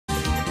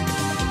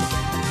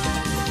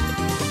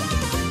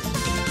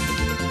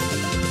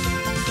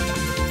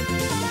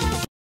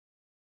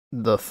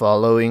The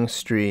following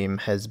stream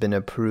has been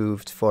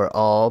approved for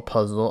all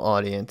puzzle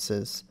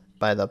audiences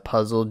by the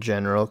puzzle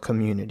general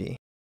community.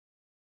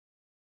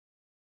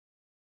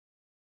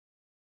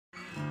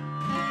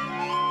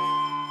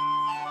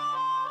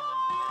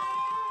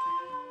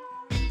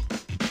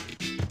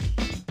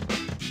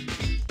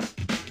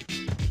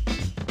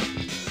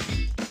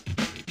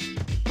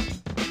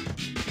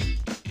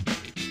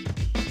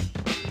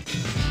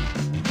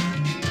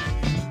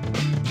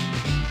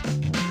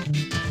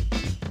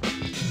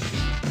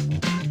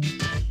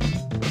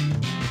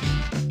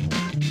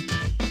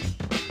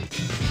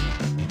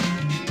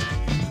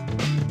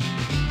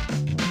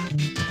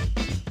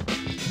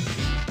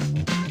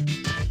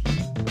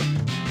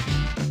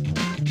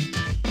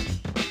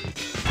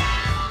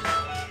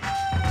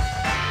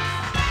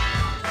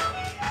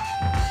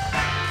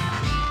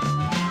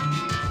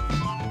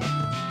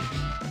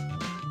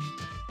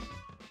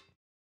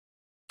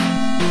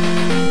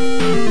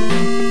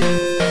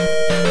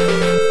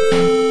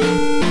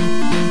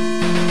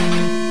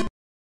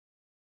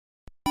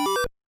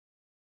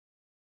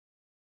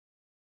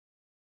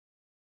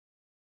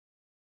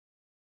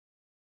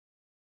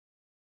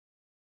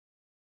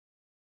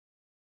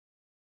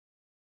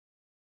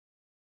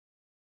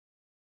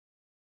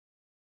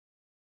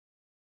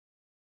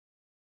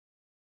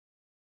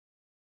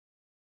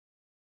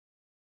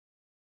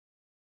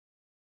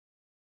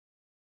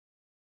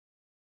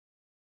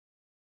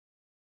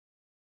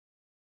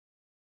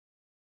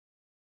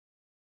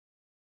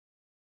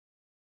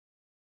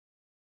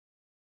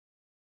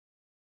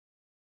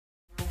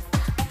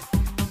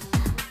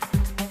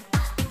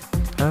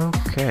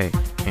 Okay,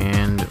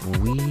 and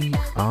we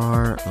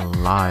are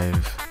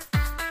live.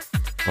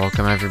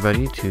 Welcome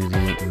everybody to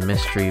the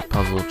Mystery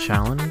Puzzle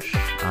Challenge.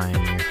 I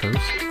am your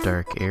host,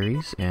 Dark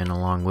Aries, and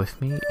along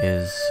with me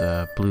is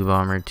Blue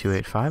Bomber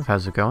 285.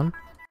 How's it going?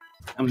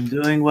 I'm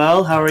doing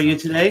well. How are you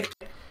today?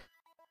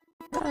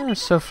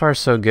 So far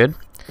so good.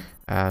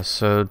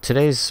 So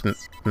today's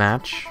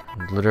match,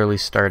 literally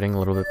starting a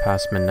little bit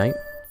past midnight,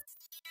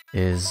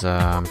 is it's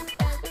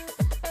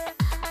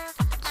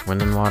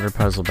Wind and Water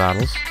Puzzle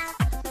Battles.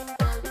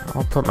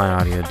 I'll put my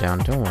audio down,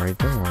 don't worry.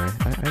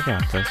 I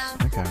got this.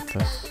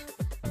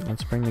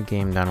 Let's bring the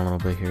game down a little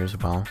bit here as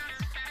well.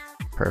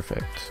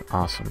 Perfect.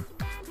 Awesome.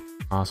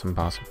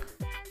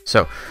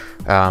 So,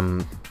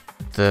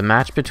 the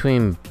match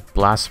between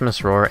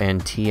blasphemousroar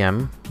and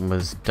TM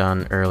was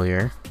done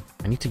earlier.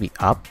 I need to be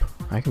up?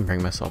 I can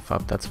bring myself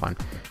up, that's fine.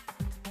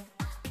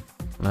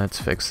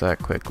 Let's fix that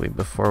quickly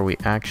before we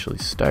actually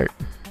start.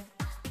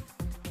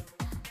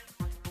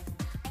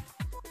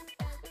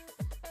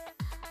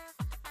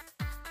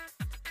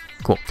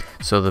 Cool.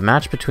 So the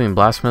match between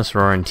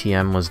blasphemousroar and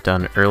TM was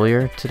done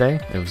earlier today.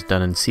 It was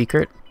done in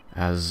secret,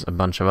 as a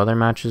bunch of other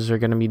matches are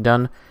going to be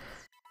done.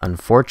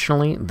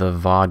 Unfortunately, the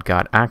VOD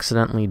got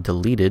accidentally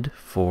deleted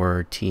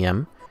for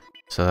TM,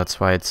 so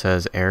that's why it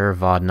says error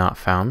VOD not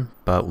found,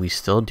 but we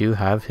still do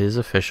have his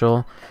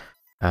official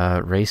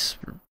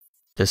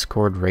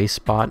Discord race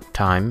bot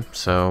time,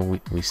 so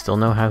we still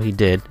know how he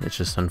did. It's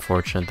just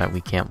unfortunate that we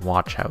can't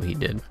watch how he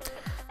did.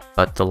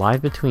 But the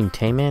live between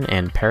Tayman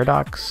and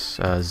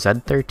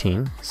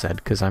paradoxz13, Z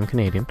because I'm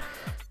Canadian,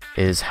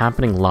 is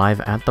happening live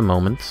at the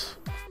moment,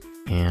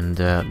 and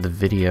the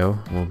video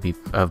will be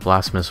of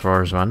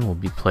blasphemousroar's run will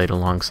be played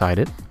alongside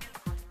it.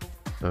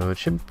 So it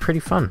should be pretty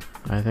fun.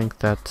 I think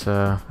that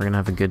we're gonna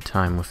have a good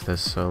time with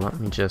this. So let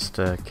me just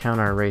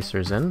count our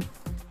racers in.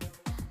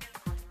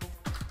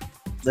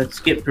 Let's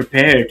get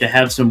prepared to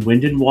have some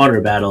wind and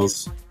water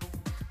battles.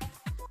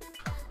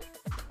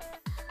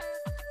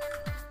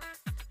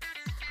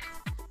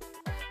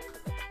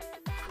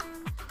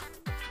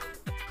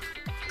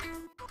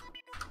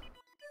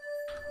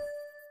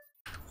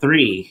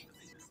 Three,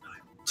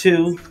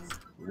 2,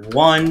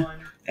 1,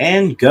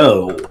 and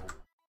go.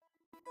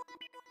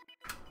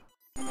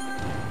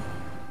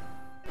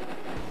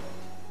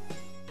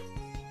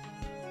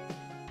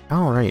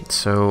 Alright,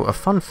 so a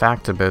fun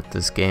fact about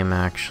this game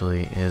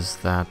actually is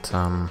that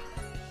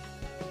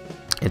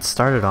it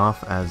started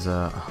off as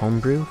a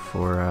homebrew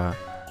for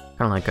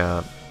kind of like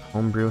a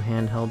homebrew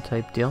handheld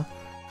type deal,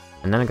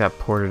 and then it got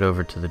ported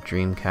over to the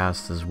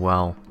Dreamcast as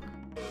well,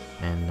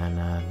 and then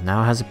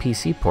now it has a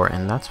PC port,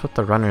 and that's what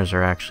the runners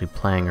are actually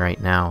playing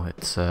right now.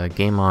 It's a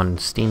game on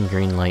Steam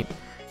Greenlight.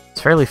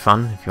 It's fairly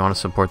fun. If you want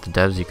to support the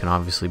devs, you can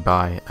obviously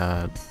buy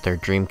their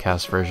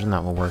Dreamcast version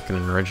that will work in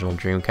an original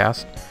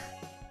Dreamcast.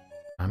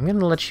 I'm going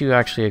to let you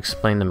actually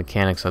explain the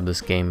mechanics of this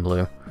game,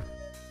 Blue.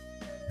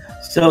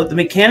 So the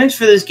mechanics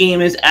for this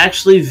game is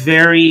actually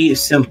very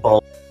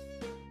simple.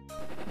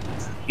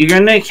 You're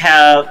going to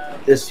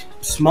have this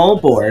small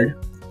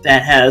board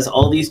that has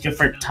all these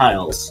different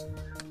tiles,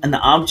 and the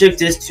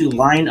object is to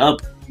line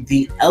up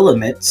the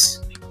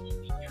elements,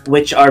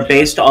 which are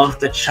based off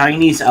the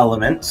Chinese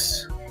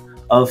elements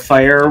of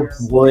fire,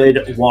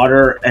 wood,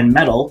 water, and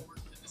metal,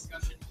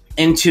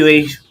 into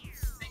a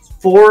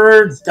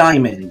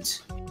 4-diamond.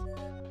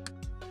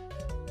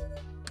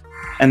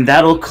 And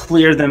that'll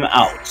clear them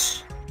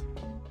out.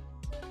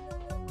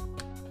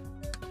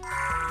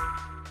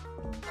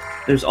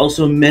 There's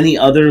also many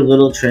other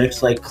little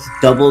tricks like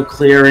double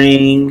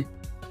clearing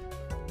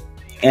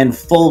and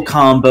full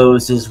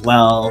combos as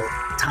well,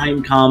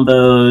 time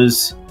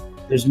combos.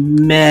 There's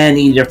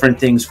many different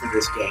things for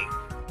this game.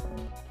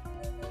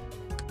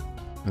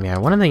 Yeah,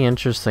 one of the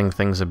interesting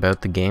things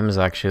about the game is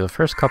actually the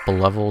first couple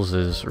levels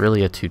is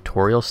really a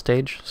tutorial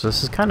stage. So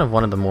this is kind of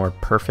one of the more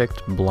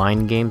perfect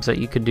blind games that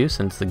you could do,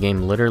 since the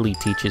game literally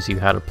teaches you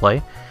how to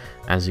play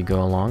as you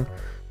go along.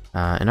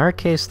 In our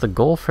case, the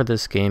goal for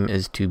this game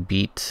is to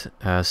beat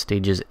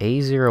stages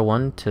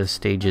A01 to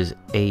stages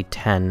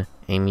A10,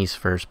 Amy's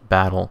first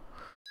battle.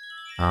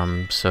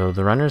 So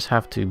the runners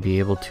have to be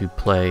able to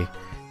play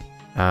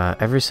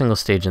every single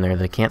stage in there.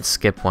 They can't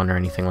skip one or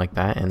anything like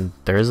that, and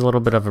there is a little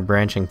bit of a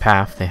branching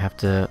path. They have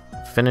to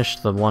finish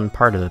the one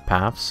part of the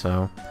path,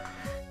 so...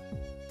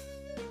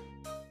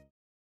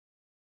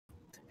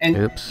 And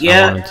oops,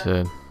 yeah, I wanted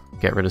to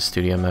get rid of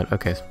studio mode.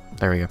 Okay,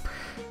 there we go.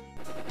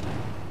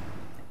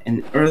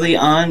 and early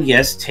on,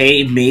 yes,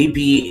 Tay may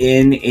be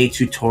in a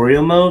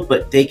tutorial mode,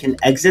 but they can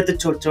exit the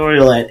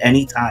tutorial at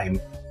any time.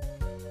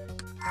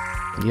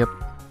 Yep.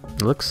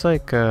 Looks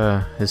like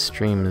his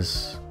stream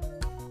is...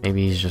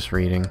 maybe he's just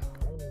reading.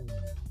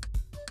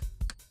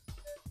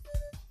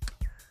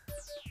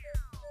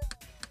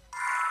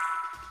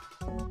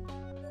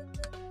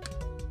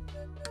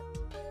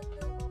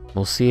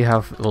 We'll see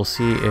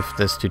if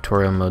this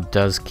tutorial mode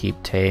does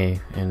keep Tay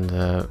in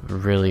the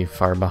really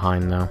far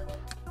behind though.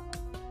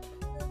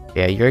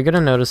 Yeah, you're gonna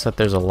notice that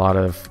there's a lot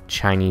of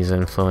Chinese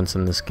influence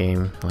in this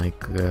game,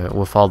 like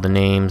with all the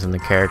names and the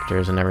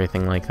characters and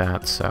everything like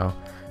that, so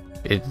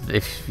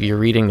if you're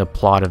reading the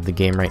plot of the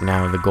game right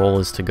now, the goal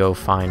is to go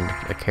find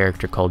a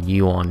character called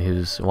Yuan,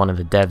 who's one of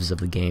the devs of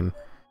the game.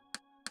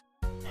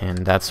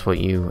 And that's what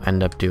you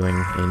end up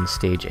doing in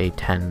stage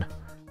A10.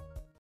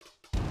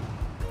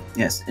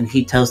 Yes, and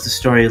he tells the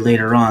story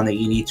later on that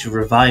you need to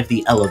revive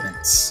the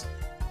elements.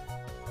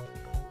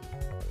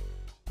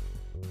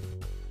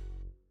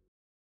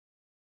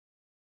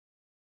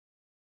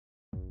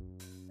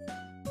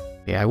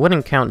 Yeah, I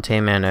wouldn't count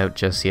Tayman out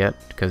just yet,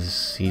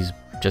 because he's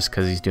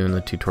doing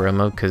the tutorial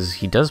mode, because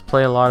he does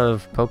play a lot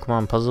of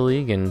Pokemon Puzzle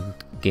League and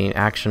game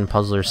action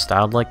puzzlers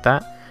styled like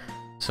that.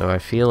 So I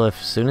feel if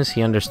as soon as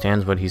he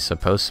understands what he's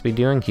supposed to be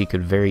doing, he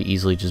could very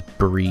easily just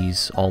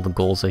breeze all the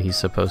goals that he's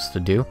supposed to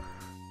do.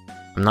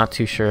 I'm not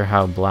too sure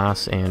how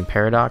Blast and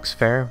Paradoxz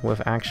fare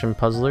with action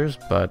puzzlers,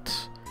 but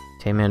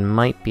Tayman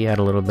might be at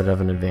a little bit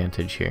of an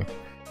advantage here.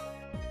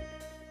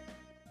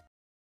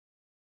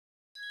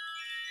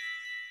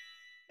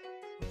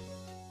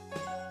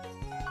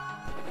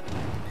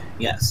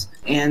 Yes,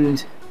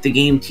 and the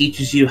game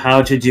teaches you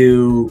how to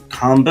do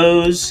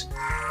combos.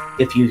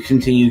 If you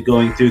continue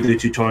going through the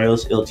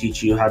tutorials, it'll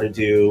teach you how to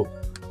do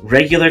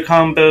regular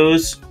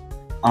combos,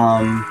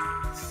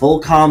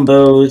 full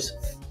combos,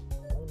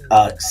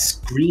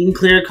 screen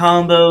clear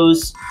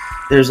combos.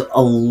 There's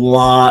a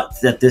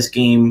lot that this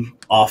game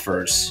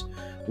offers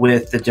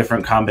with the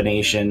different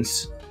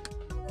combinations.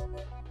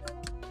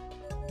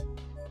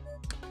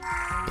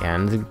 Yeah,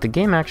 and the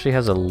game actually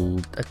has a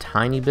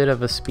tiny bit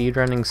of a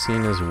speedrunning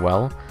scene as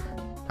well.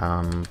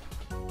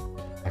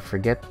 I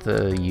forget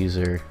the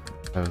user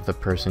of the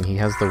person. He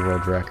has the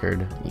world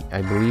record.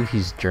 I believe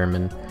he's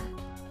German.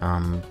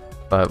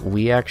 But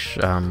we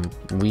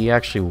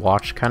actually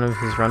watched kind of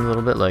his run a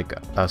little bit, like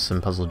us in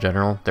Puzzle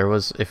General. There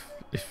was, if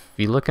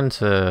you look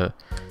into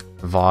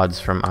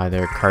VODs from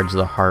either Cards of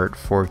the Heart,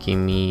 Forky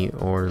Me,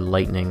 or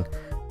Lightning,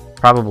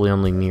 probably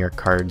only me or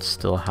Cards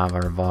still have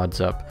our VODs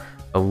up.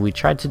 We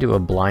tried to do a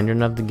blind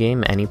run of the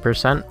game, any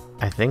percent.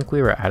 I think we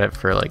were at it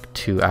for like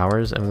 2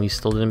 hours and we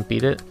still didn't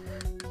beat it.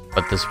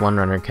 But this one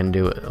runner can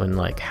do it in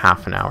like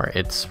half an hour.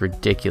 It's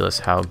ridiculous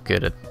how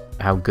good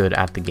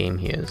at the game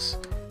he is.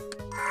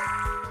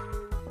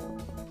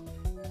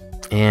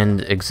 And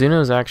Exuno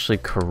is actually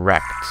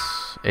correct.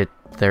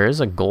 There is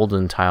a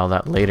golden tile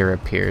that later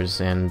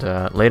appears, and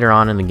later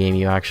on in the game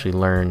you actually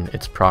learn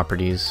its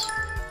properties.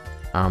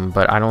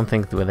 But I don't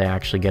think that they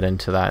actually get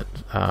into that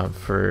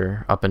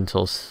for up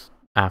until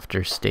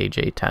after stage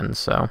A10.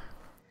 So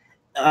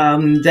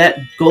that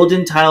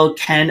golden tile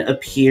can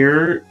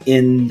appear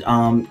in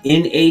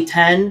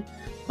A10,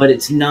 but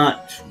it's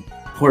not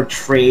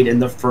portrayed in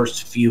the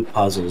first few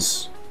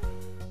puzzles.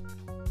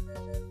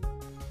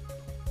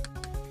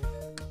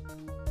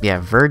 yeah,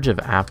 Verge of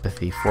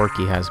Apathy,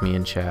 Forky has me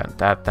in chat.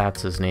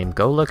 That's his name.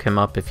 Go look him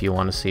up if you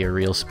want to see a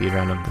real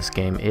speedrun of this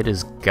game. It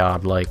is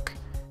godlike.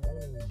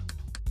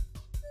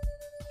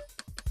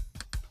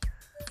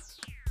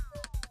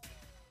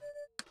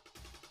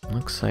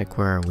 Looks like,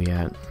 where are we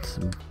at?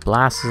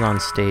 Blast is on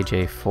stage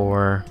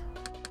A4.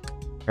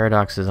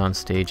 Paradoxz is on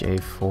stage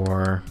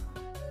A4.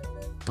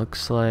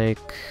 Looks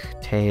like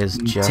Tay is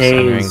just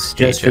entering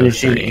stage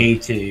finishing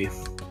A3.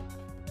 A2.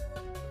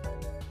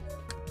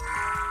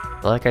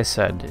 Like I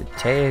said,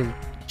 Tay,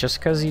 just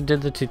because he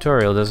did the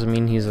tutorial doesn't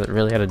mean he's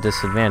really at a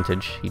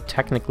disadvantage. He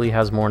technically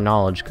has more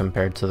knowledge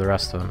compared to the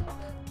rest of them.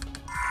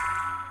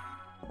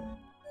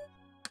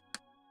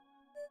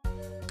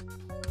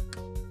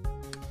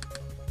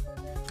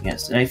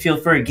 Yes, and I feel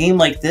for a game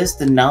like this,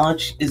 the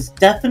knowledge is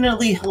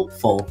definitely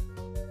helpful.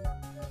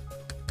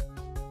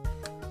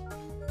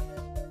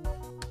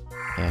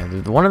 Yeah,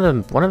 one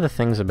of the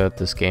things about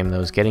this game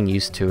though is getting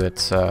used to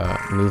its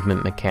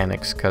movement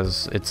mechanics,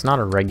 because it's not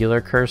a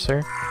regular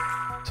cursor.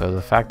 So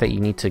the fact that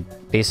you need to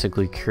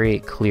basically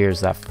create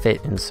clears that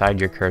fit inside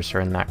your cursor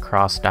in that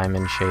cross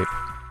diamond shape,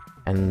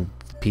 and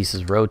the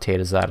pieces rotate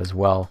as that as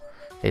well,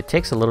 it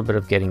takes a little bit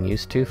of getting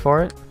used to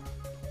for it.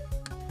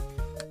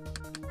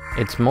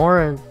 It's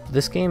more,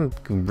 this game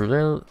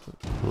really,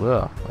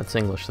 let's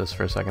English this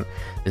for a second.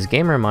 This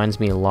game reminds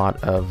me a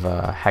lot of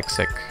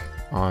Hexic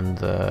on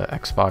the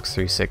Xbox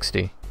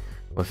 360,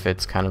 with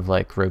its kind of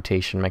like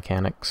rotation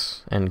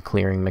mechanics and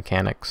clearing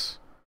mechanics.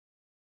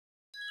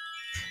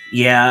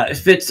 Yeah,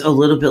 if it's a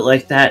little bit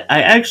like that.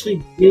 I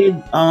actually did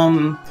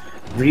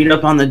read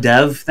up on the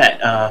dev that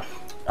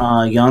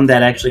Jan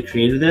that actually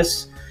created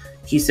this.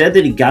 He said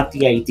that he got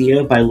the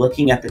idea by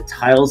looking at the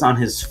tiles on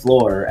his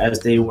floor as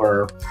they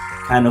were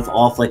kind of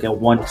off like a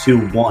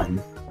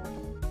 1-2-1.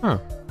 Huh.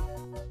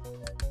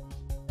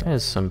 That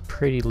is some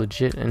pretty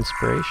legit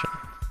inspiration.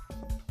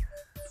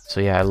 So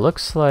yeah, it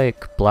looks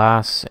like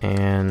Blass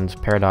and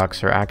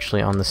paradoxz are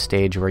actually on the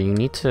stage where you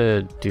need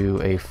to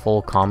do a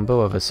full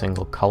combo of a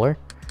single color.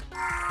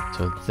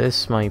 So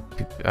this might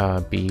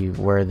be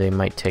where they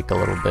might take a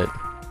little bit.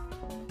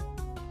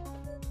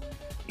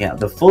 Yeah,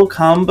 the full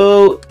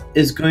combo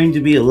is going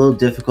to be a little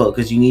difficult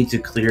because you need to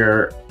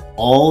clear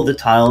all the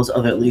tiles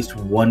of at least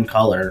one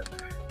color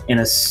in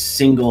a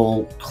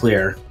single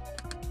clear.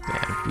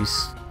 Yeah, if you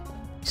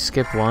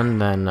skip one,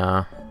 then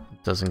it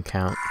doesn't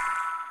count.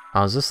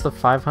 Oh, is this the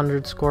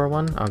 500 score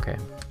one? Okay.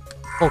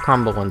 Full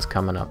combo one's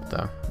coming up,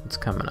 though. It's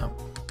coming up.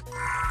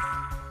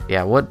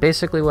 Yeah,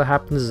 basically what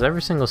happens is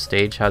every single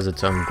stage has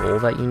its own goal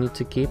that you need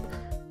to keep.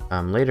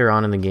 Later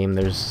on in the game,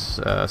 there's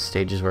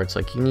stages where it's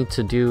like you need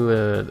to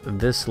do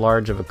this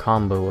large of a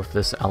combo with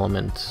this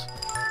element,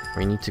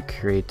 or you need to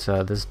create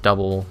this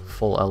double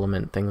full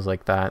element, things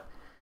like that.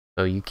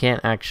 So you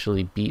can't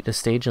actually beat a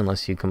stage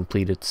unless you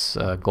complete its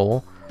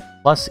goal.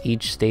 Plus,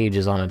 each stage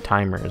is on a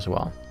timer as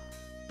well,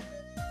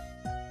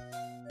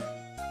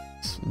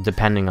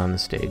 depending on the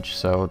stage.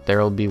 So there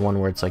will be one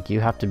where it's like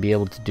you have to be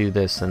able to do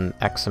this in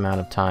X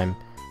amount of time.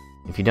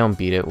 If you don't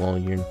beat it, well,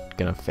 you're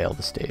gonna fail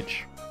the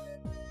stage.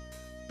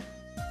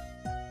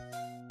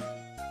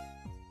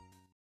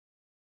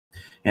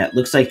 Yeah, it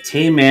looks like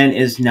Tayman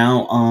is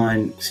now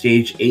on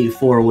stage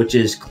A4, which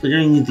is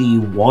clearing the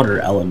water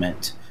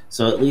element.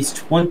 So at least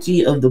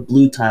 20 of the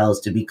blue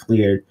tiles to be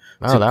cleared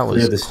Oh, to that clear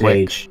was the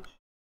quick. stage.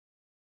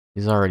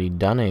 He's already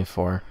done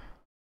A4.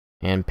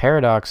 And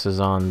paradoxz is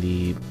on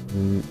the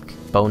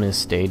bonus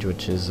stage,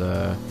 which is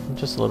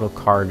just a little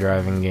car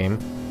driving game.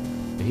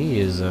 He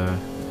is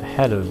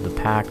ahead of the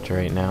pack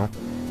right now.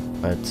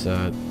 But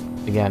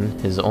again,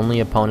 his only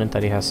opponent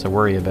that he has to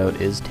worry about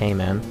is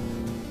Tayman.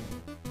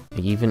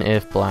 Even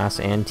if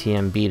Blass and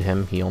TM beat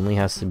him, he only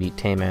has to beat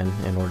Tayman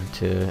in order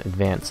to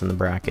advance in the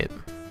bracket.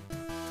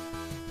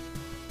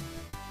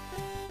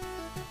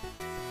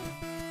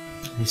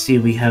 I see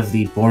we have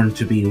the Born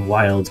to be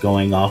Wild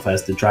going off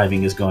as the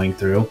driving is going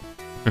through.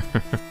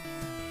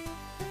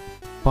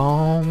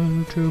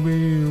 Born to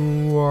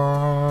be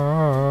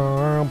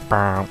wild.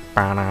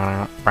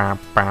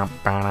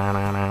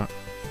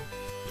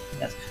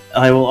 Yes.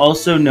 I will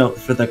also note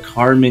for the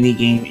car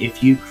minigame,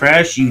 if you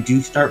crash, you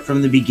do start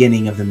from the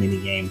beginning of the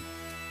minigame.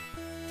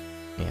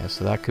 Yeah,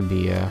 so that could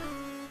be a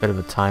bit of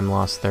a time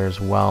loss there as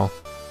well.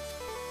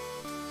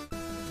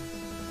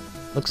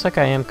 Looks like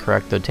I am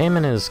correct though.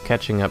 Tayman is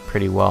catching up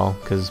pretty well,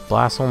 because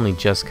Blass only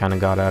just kind of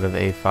got out of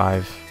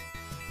A5.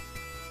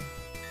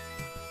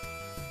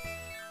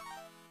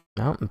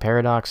 Oh, and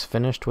paradoxz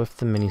finished with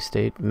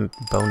the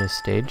bonus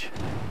stage.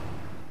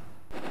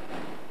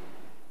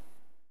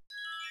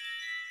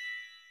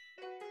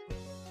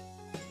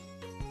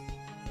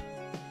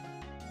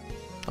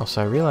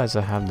 Also, I realize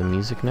I have the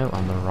music note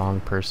on the wrong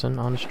person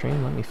on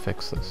stream. Let me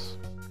fix this.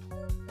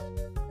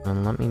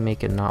 And let me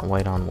make it not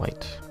white on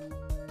white.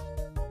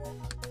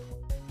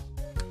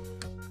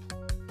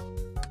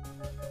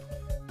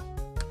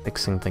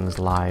 Fixing things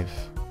live.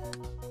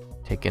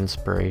 Take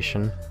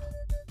inspiration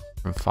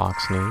from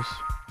Fox News.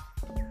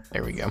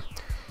 There we go.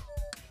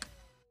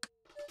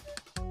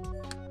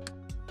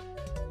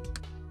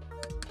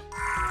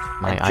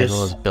 My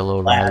idol is Bill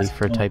O'Reilly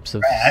for types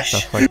of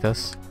stuff like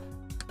this.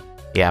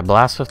 Yeah,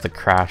 Blast with the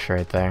crash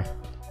right there.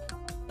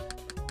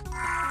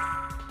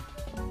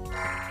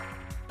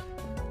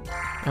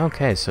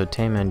 Okay, so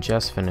Tayman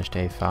just finished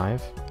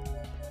A5.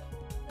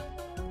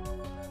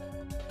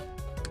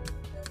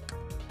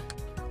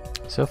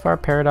 So far,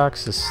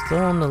 paradoxz is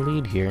still in the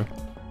lead here,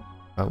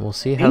 but we'll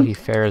see how he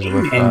fares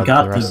with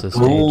the rest of the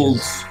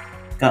stages.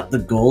 Got the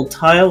gold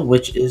tile,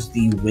 which is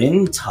the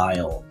wind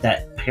tile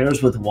that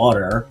pairs with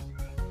water.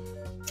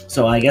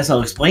 So I guess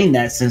I'll explain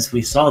that since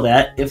we saw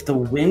that. If the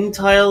wind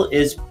tile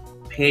is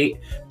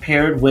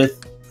paired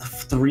with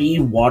 3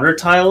 water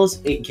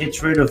tiles, it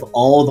gets rid of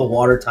all the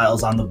water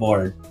tiles on the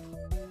board.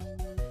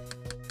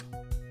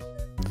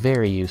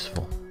 Very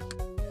useful.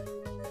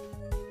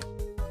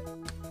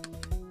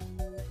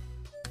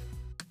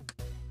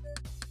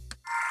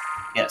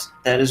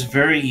 that is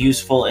very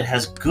useful. It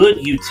has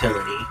good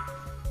utility,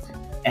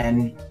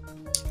 and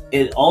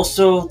it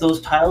also,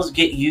 those tiles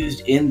get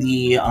used in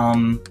the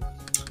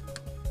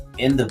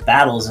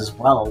battles as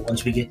well.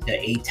 Once we get to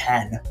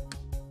A10.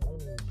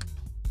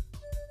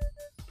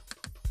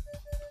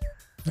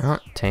 Oh,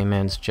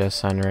 Tayman's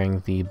just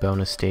entering the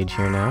bonus stage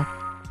here now.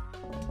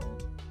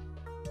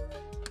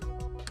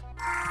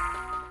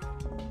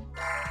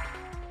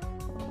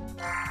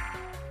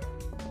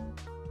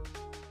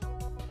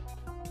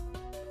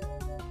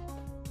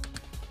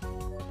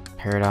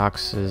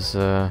 Paradoxz is,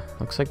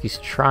 looks like he's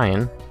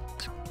trying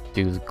to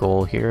do the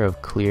goal here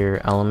of clear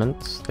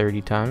elements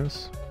 30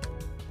 times.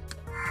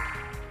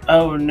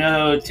 Oh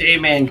no,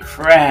 Tayman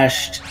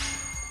crashed.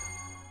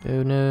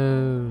 Who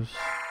knows?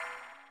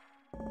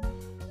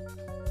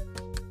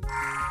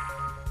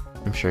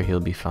 I'm sure he'll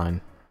be fine.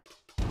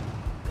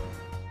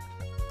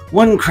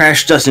 One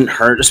crash doesn't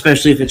hurt,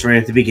 especially if it's right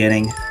at the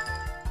beginning.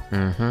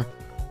 Mm-hmm.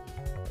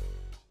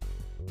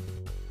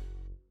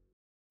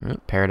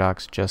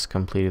 Paradoxz just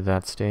completed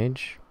that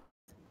stage.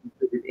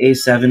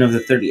 A7 of the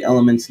 30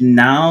 elements.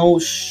 Now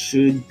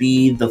should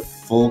be the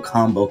full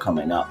combo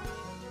coming up.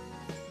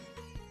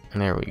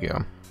 There we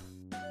go.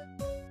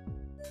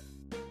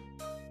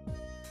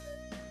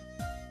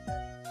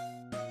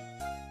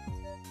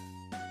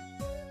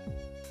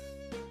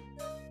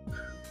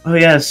 Oh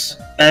yes,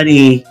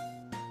 Eddie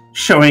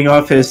showing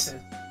off his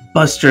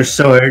Buster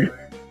Sword.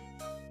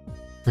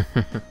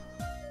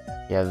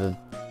 Yeah, the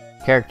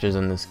characters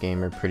in this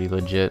game are pretty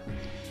legit.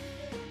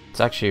 It's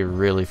actually a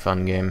really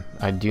fun game.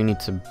 I do need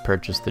to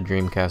purchase the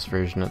Dreamcast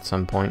version at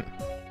some point.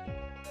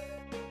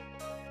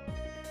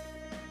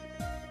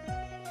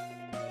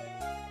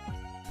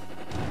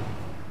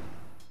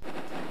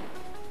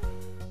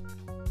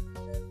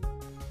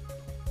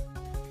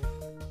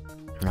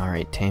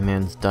 Alright,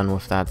 Tayman's done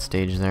with that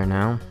stage there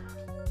now.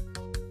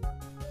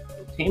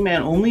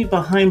 Tayman only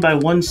behind by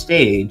one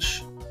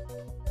stage.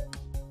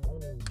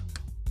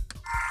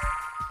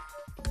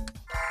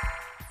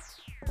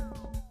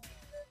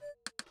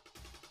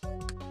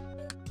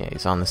 Yeah,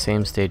 he's on the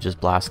same stage as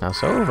Blast now,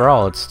 so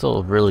overall it's still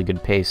a really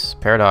good pace.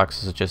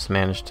 Paradoxz has just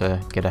managed to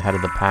get ahead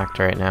of the pack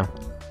right now.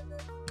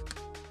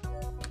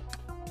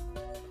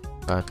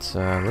 But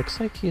looks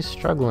like he's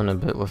struggling a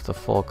bit with the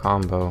full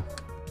combo.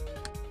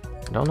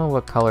 I don't know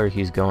what color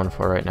he's going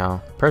for right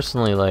now.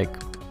 Personally, like,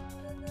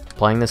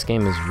 playing this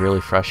game is really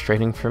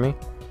frustrating for me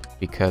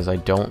because I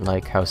don't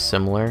like how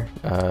similar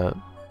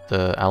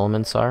the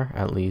elements are,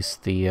 at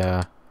least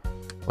the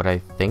what I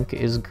think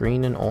is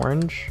green and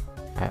orange.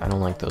 I don't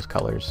like those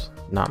colors.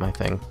 Not my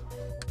thing.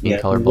 Being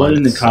Yeah, the wood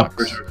and the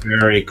coppers are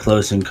very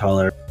close in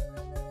color.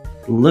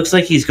 Looks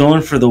like he's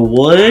going for the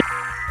wood.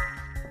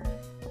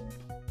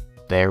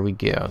 There we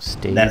go.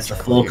 Stage That's the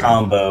full clear.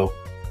 combo.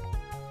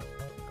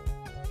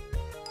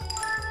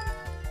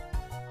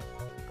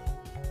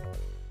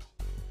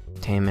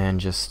 Tayman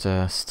just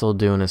still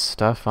doing his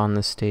stuff on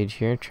this stage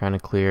here, trying to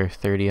clear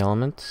 30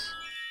 elements.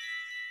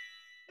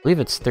 I believe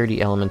it's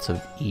 30 elements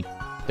of each,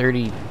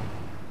 30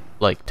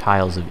 like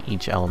tiles of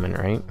each element,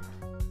 right?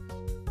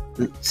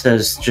 It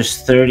says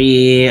just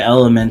 30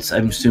 elements.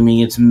 I'm assuming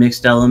it's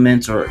mixed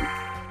elements or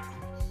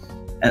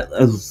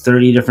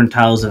 30 different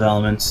tiles of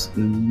elements.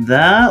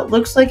 That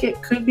looks like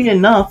it could be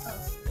enough.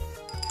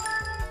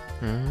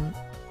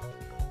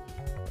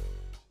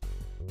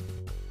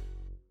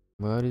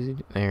 What is he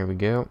doing? There we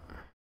go.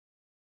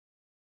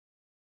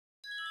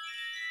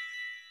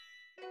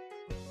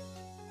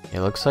 It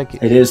looks like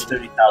It is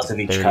 30 tiles of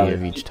each 30 tile.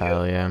 of each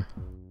tile, yeah.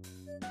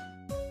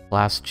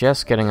 Blast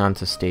just getting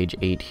onto stage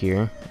 8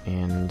 here,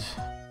 and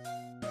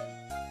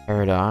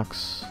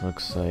Paradoxz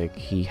looks like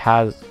he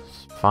has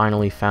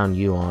finally found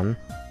Yuan,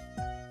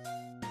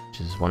 which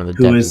is one of the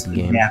Who decks is of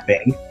the game.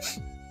 napping.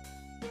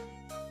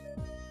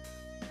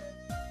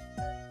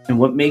 And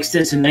what makes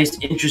this a nice,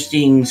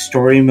 interesting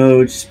story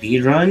mode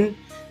speedrun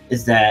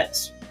is that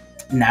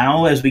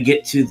now, as we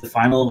get to the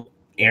final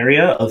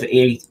area of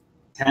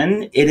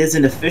A10, it is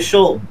an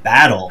official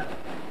battle.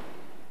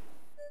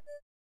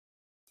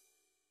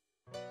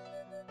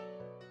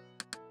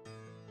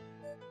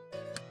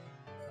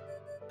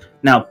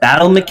 Now,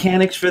 battle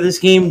mechanics for this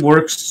game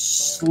works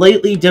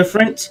slightly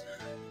different.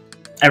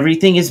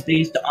 Everything is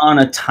based on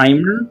a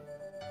timer,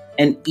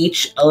 and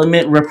each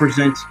element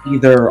represents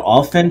either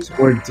offense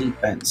or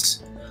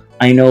defense.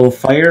 I know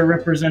fire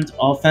represents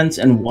offense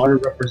and water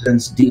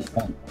represents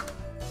defense.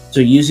 So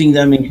using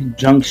them in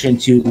conjunction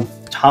to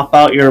top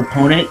out your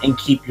opponent and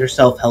keep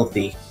yourself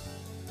healthy.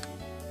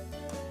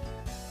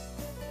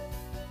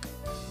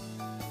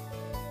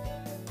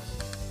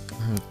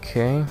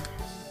 Okay.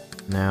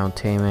 Now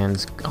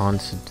Tayman's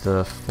onto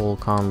the full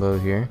combo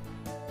here.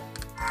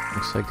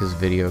 Looks like his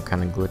video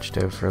kind of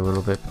glitched out for a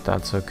little bit, but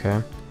that's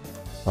okay.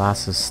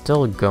 Blast is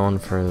still going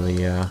for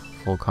the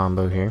full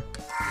combo here.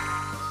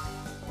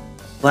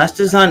 Blast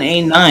is on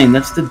A9,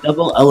 that's the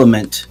double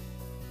element.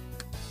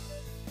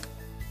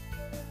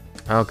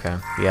 Okay,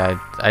 yeah,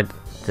 I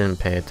didn't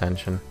pay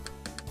attention.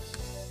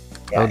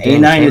 Yeah, Oh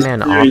damn, A9 is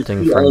Tayman clearing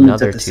opting two for elements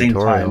another at the same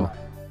tutorial. time.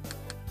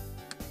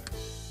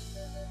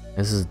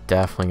 This is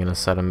definitely gonna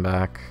set him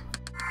back.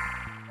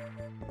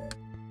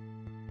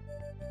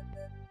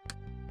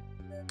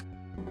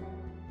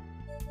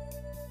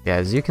 Yeah,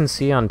 as you can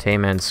see on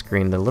Tayman's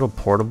screen, the little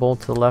portable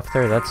to the left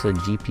there, that's a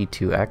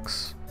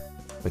GP2X,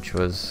 which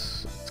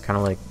was, it's kind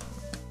of like,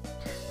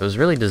 it was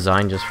really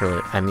designed just for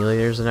like,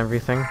 emulators and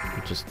everything.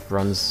 It just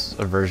runs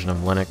a version of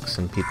Linux,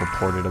 and people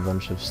ported a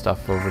bunch of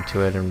stuff over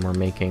to it, and were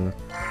making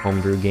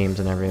homebrew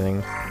games and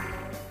everything.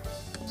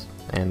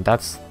 And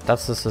that's the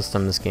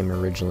system this game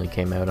originally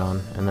came out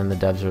on. And then the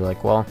devs are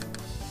like, well,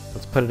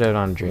 let's put it out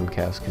on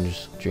Dreamcast, because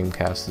just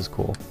Dreamcast is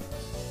cool.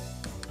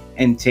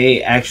 And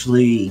Tay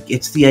actually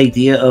gets the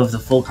idea of the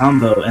full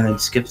combo and then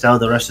skips out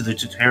the rest of the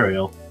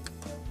tutorial.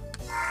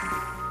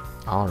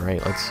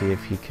 Alright, let's see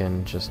if he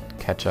can just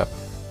catch up.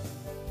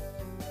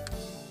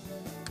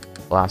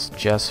 Blast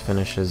just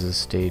finishes his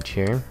stage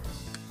here.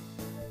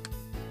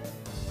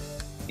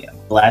 Yeah,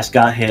 Blast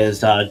got his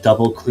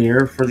double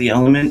clear for the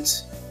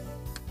elements.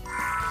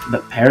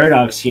 But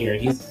Paradoxz here,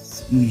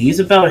 he's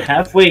about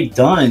halfway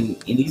done,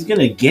 and he's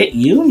gonna get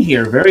Yoon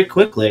here very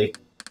quickly.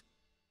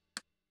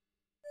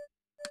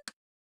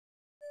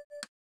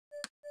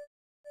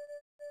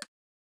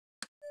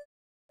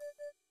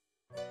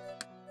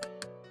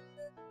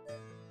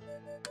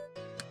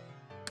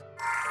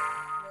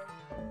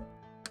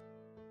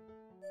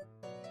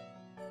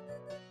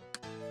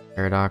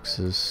 Paradoxz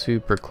is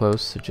super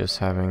close to just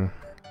having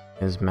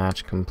his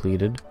match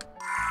completed.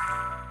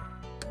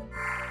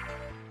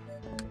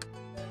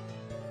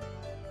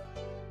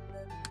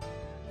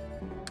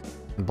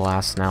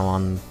 Blast now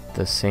on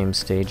the same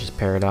stage as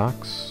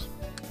Paradoxz.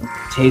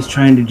 Tay's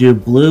trying to do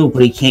blue,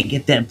 but he can't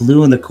get that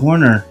blue in the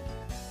corner.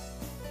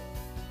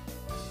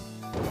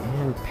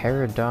 And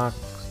Paradoxz...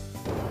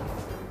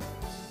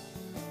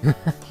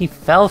 he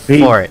fell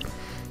for it!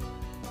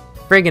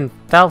 Friggin'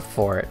 fell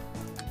for it!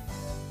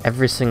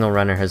 Every single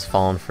runner has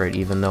fallen for it,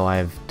 even though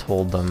I've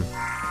told them.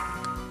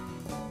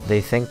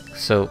 They think...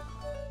 So,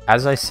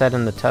 as I said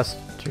in the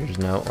tester's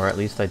note, or at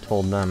least I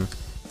told them,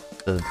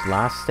 the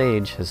last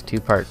stage has 2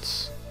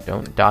 parts.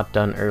 Don't dot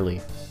done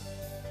early.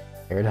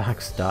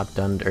 Paradoxz dot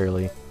done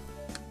early.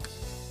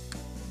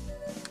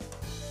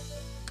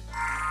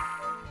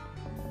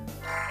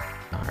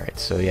 Alright,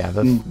 so yeah,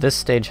 this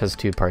stage has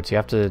 2 parts. You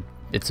have to...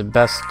 It's a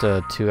best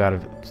 2 out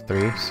of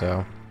 3,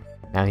 so...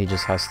 Now he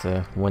just has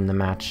to win the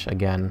match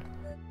again.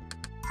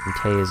 And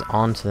Tay is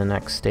on to the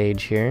next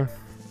stage here.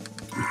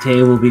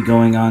 Tay will be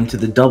going on to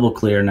the double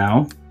clear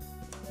now.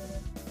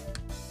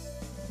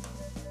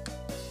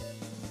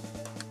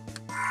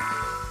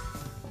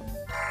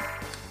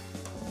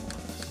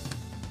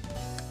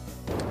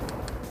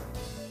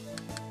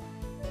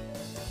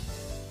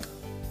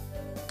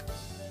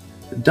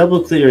 The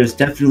double clear is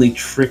definitely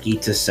tricky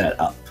to set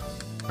up.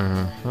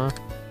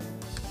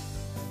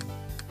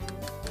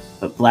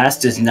 But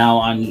Blast is now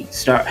on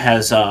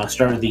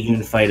started the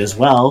Yoon fight as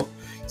well.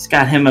 He's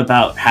got him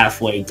about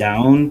halfway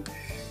down.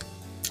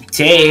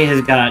 Tay has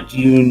got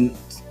Yoon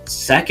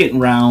second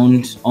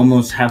round,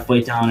 almost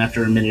halfway down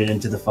after a minute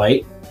into the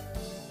fight.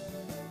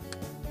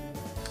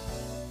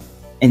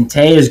 And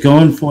Tay is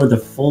going for the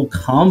full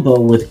combo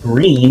with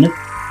green.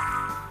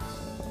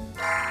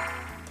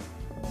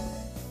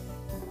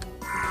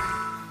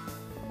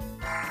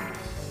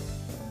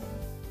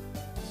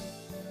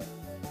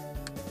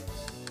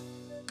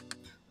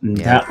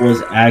 That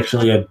was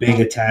actually a big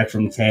attack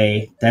from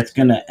Tay. That's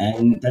gonna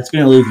end. That's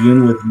gonna leave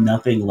Yoon with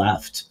nothing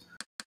left.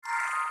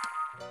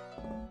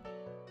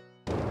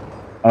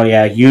 Oh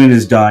yeah, Yoon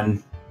is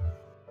done.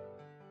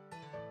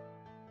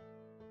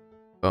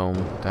 Boom.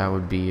 That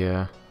would be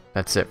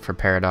that's it for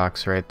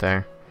Paradoxz right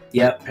there.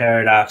 Yep,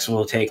 Paradoxz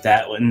will take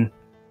that one.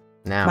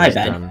 Now he's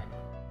done.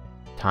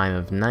 Time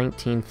of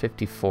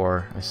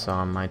 1954. I saw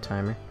on my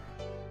timer.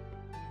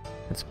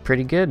 That's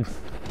pretty good.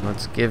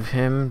 Let's give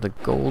him the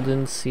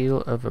golden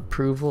seal of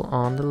approval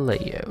on the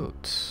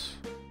layout.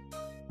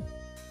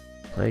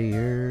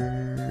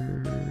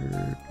 Player...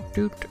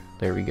 Doot.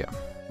 There we go.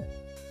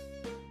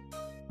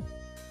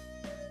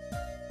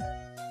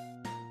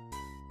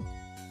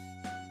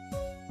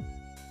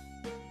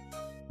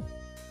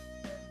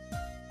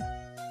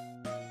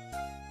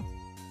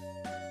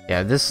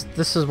 Yeah, this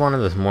is one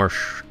of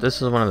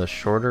the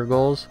shorter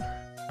goals.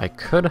 I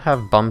could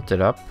have bumped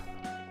it up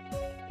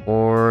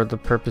for the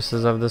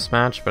purposes of this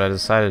match, but I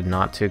decided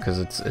not to because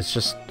it's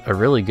just a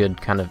really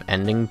good kind of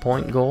ending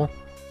point goal,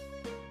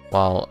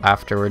 while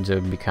afterwards it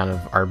would be kind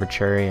of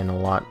arbitrary and a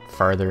lot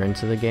farther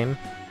into the game.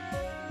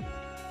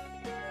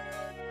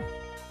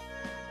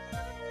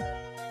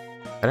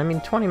 But I mean,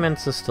 20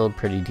 minutes is still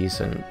pretty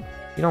decent.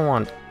 You don't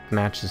want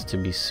matches to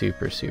be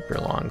super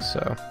long,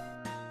 so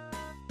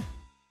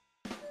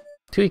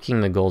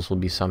tweaking the goals will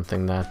be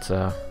something that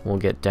we'll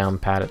get down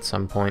pat at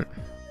some point.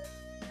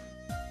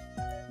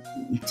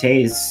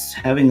 Tay is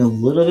having a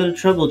little bit of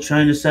trouble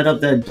trying to set up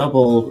that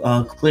double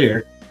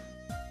clear.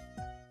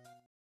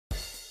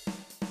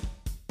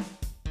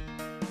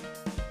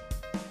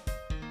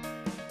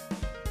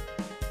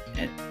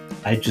 And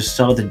I just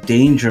saw the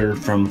danger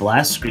from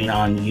blast screen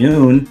on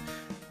Yoon.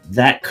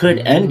 That could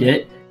end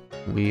it.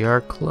 We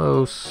are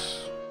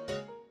close.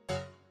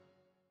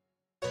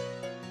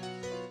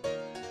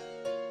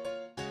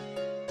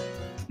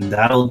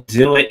 That'll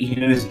do it.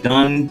 Yu's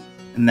done,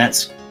 and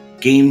that's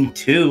game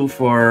 2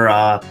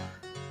 for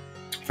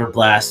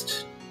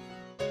Blast.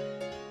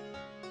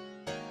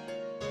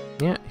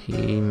 Yeah,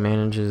 he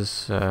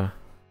manages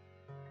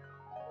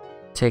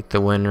take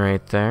the win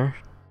right there.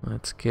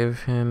 Let's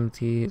give him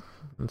the,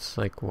 it's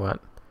like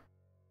what?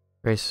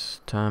 Race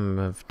time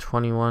of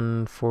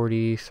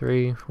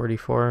 21:43,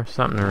 44,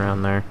 something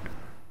around there.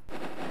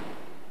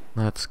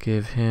 Let's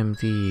give him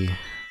the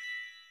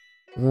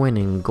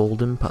winning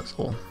golden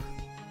puzzle.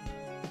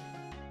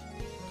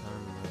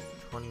 Time of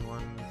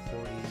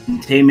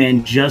 21:40.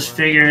 Tayman just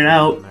figured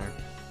out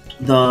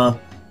the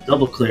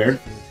double clear.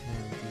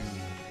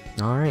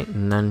 Alright,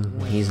 and then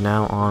he's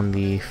now on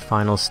the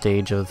final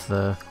stage of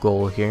the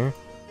goal here.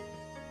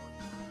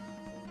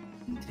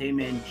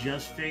 Tayman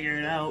just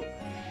figured out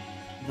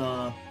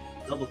the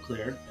double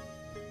clear.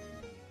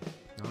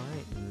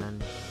 Alright, and then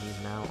he's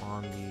now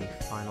on the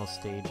final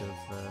stage of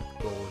the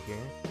goal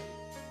here.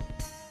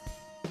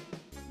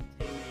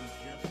 Tayman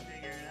just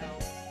figured out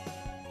the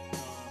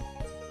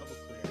double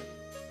clear.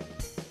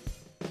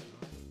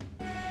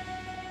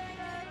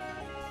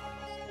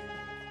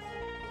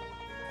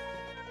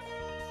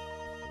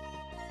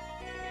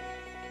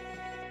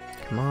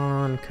 Come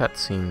on,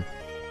 cutscene.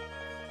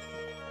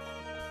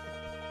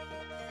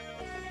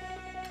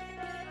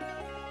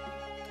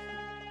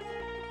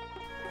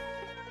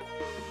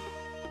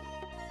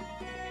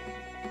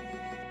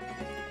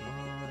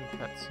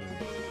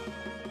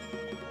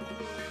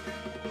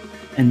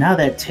 And now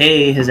that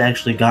Tay has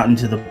actually gotten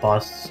to the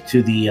boss,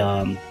 to the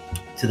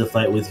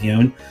fight with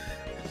Yun,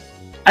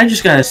 I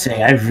just gotta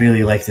say, I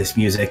really like this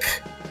music.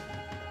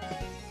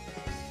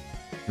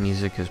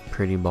 Music is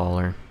pretty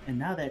baller. And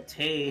now that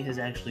Tay has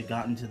actually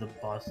gotten to the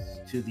boss,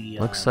 to the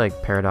looks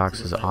like Paradoxz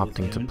to is the fight with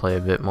opting to Yun. play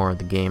a bit more of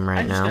the game right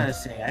I just now. gotta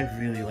say, I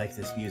really like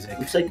this music.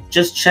 It's like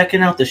just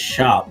checking out the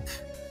shop.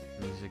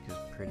 Music is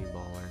pretty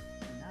baller.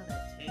 And now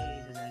that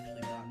Tay has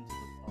actually gotten to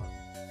the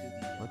boss, to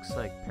the Looks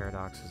like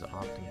Paradoxz is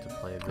opting to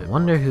play a bit. I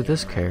wonder who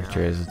this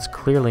character is. It's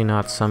clearly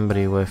not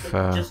somebody with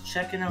just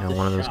checking out the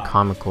one of those shop.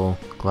 comical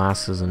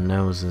glasses and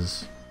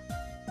noses.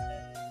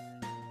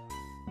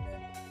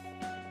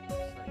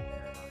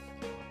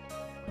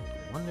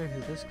 I wonder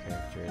who this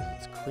character is.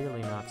 It's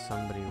clearly not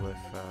somebody with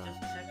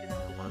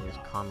one of those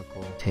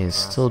comical. He's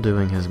still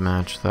doing his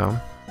match though.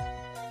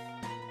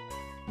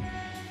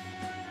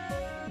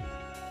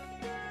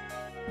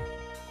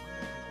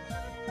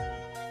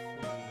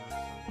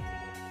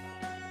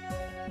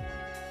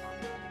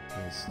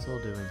 He's still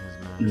doing his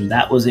match. And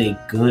that was a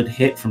good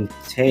hit from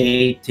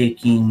Tay,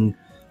 taking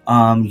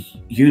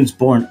Yun's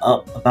Born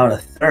up about a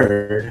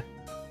third.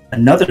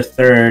 Another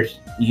third.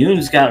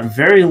 Yun's got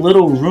very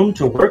little room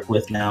to work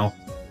with now.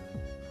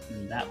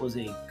 And that was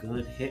a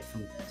good hit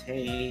from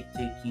Tay,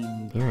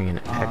 taking Hearing an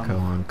echo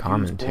on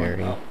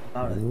commentary. Yun's Born up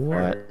about a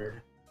What?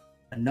 third.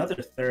 Another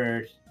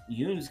third.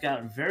 Yun's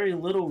got very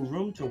little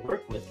room to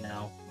work with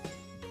now.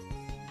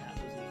 That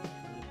was a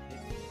good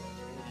hit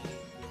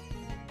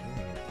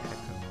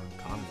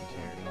from Tay.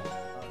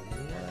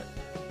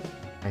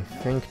 I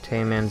think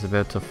Tayman's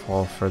about to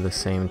fall for the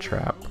same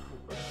trap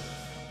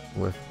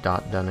with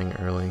Dot Dunning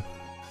early.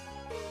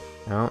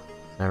 Oh,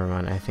 never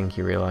mind. I think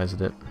he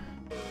realized it.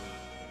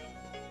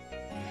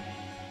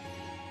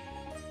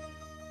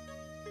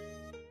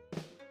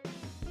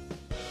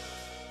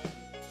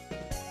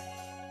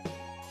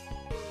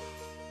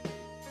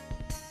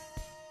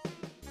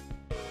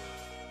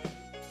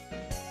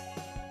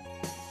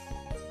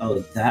 Oh,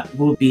 that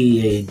will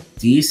be a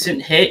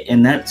decent hit,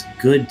 and that's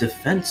good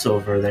defense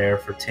over there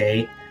for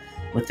Tay,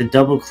 with the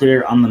double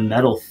clear on the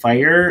metal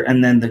fire,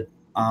 and then the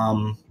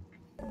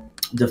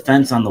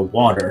defense on the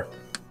water.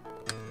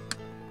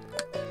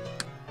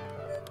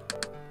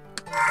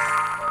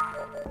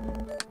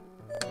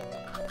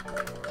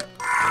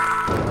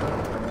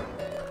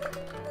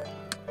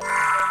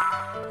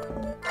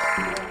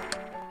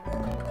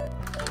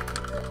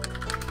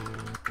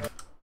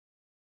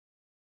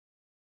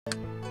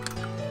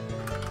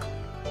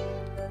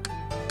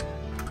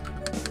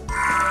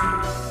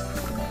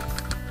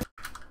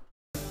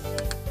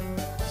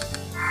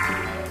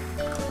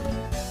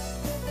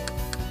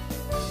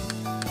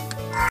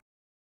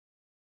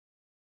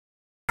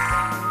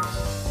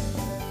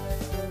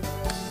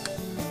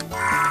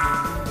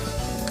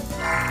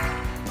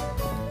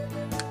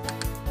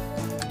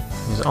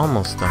 He's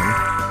almost done.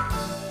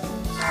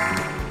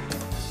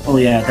 Oh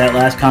yeah, that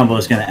last combo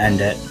is going to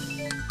end it.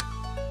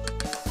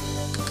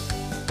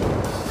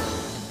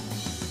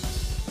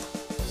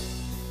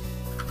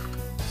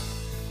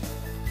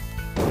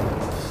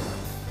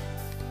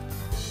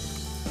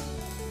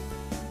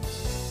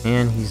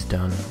 And he's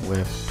done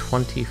with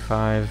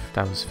 25.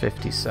 That was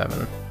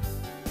 57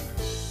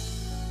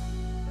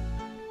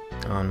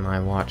 on my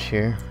watch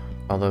here.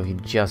 Although he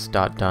just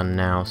got done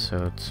now,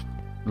 so it's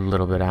a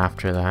little bit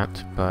after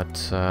that. But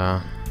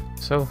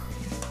so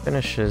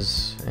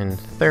finishes in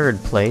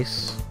 3rd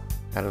place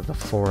out of the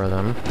 4 of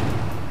them.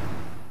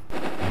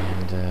 And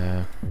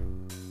And,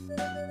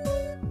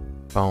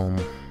 boom.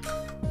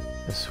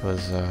 This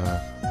was,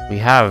 we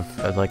have,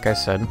 like I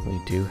said, we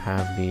do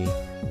have the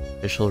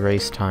official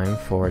race time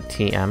for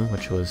TM,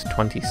 which was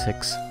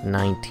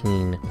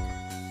 26:19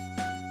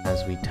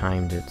 as we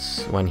timed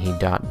it when he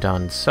got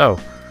done. So,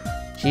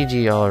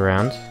 GG all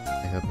around.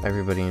 I hope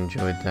everybody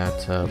enjoyed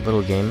that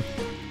little game.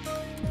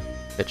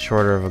 A bit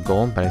shorter of a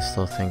goal, but I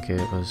still think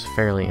it was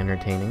fairly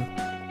entertaining.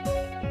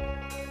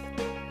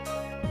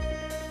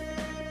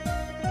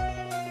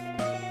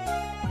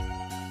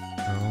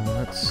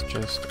 Let's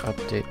just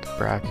update the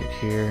bracket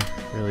here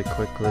really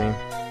quickly.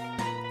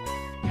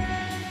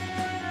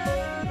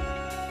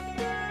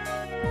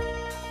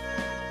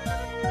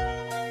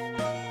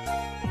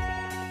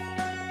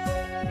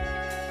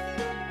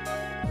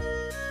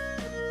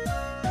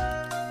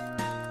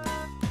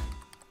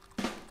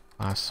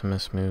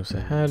 Blasphemousroar moves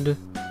ahead,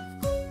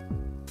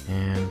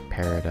 and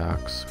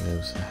paradoxz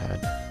moves ahead.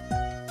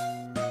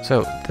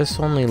 So this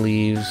only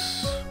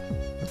leaves,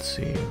 let's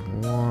see,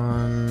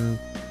 1,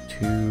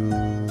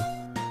 2,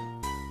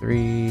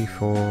 3,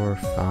 4,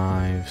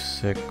 5,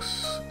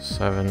 6,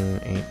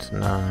 7, 8,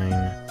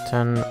 9,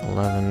 10,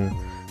 11,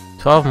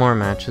 12 more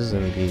matches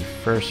in the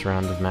first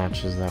round of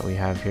matches that we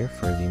have here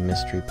for the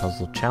Mystery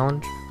Puzzle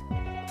Challenge.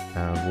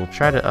 We'll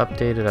try to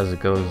update it as it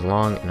goes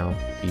along, and I'll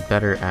be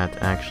better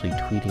at actually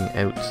tweeting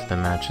out the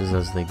matches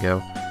as they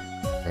go.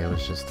 It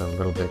was just a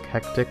little bit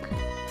hectic.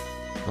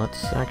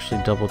 Let's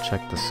actually double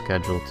check the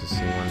schedule to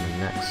see when the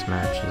next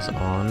match is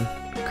on.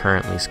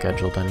 Currently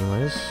scheduled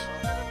anyways.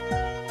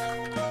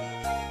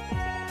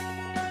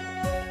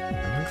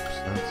 Oops,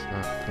 that's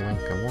not the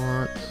link I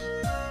want.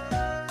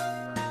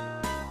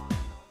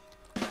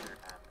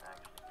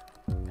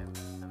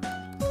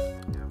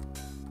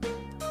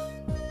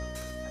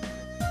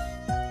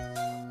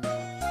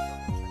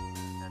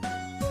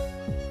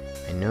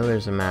 I know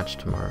there's a match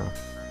tomorrow.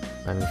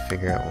 Let me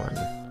figure out when.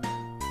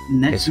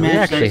 Next so match we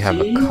actually I have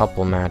see, a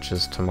couple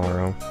matches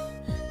tomorrow.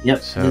 Yep,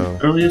 So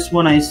the earliest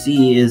one I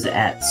see is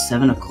at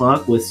 7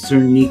 o'clock with Sir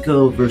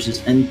Nico versus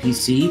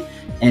NPC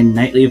and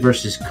Knightley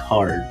versus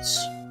Cards.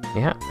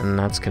 yeah, and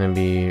that's going to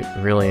be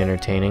really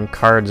entertaining.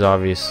 Cards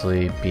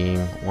obviously being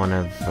one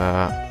of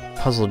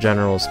Puzzle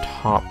General's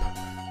top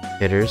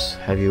hitters,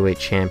 heavyweight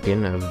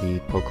champion of the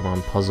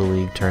Pokemon Puzzle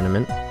League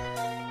tournament.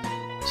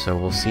 So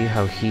we'll see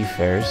how he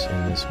fares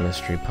in this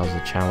Mystery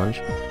Puzzle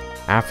Challenge.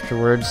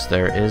 Afterwards,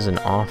 there is an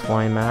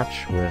offline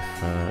match with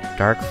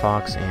Dark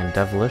Fox and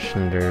Devilish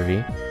and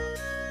Dervy,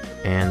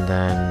 and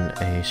then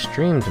a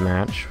streamed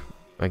match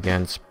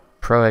against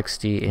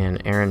ProXD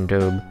and Aaron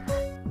Dobe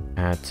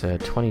at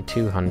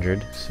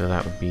 2200, so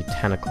that would be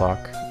 10 o'clock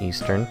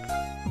Eastern.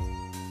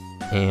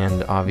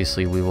 And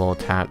obviously we will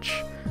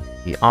attach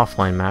the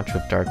offline match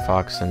with Dark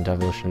Fox and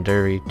Devilish and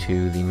Dervy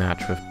to the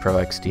match with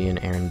ProXD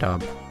and Aaron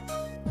Dobe.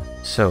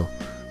 So,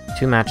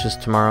 2 matches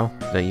tomorrow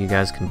that you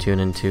guys can tune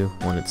into,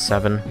 one at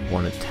 7,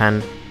 one at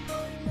 10.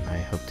 I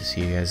hope to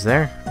see you guys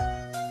there.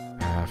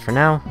 For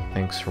now,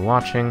 thanks for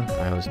watching.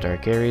 I was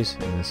Dark Aries,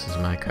 and this is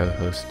my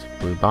co-host,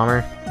 Blue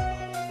Bomber.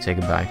 Say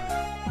goodbye.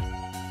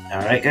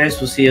 Alright guys,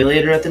 we'll see you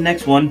later at the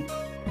next one.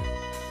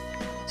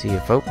 See you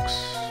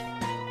folks.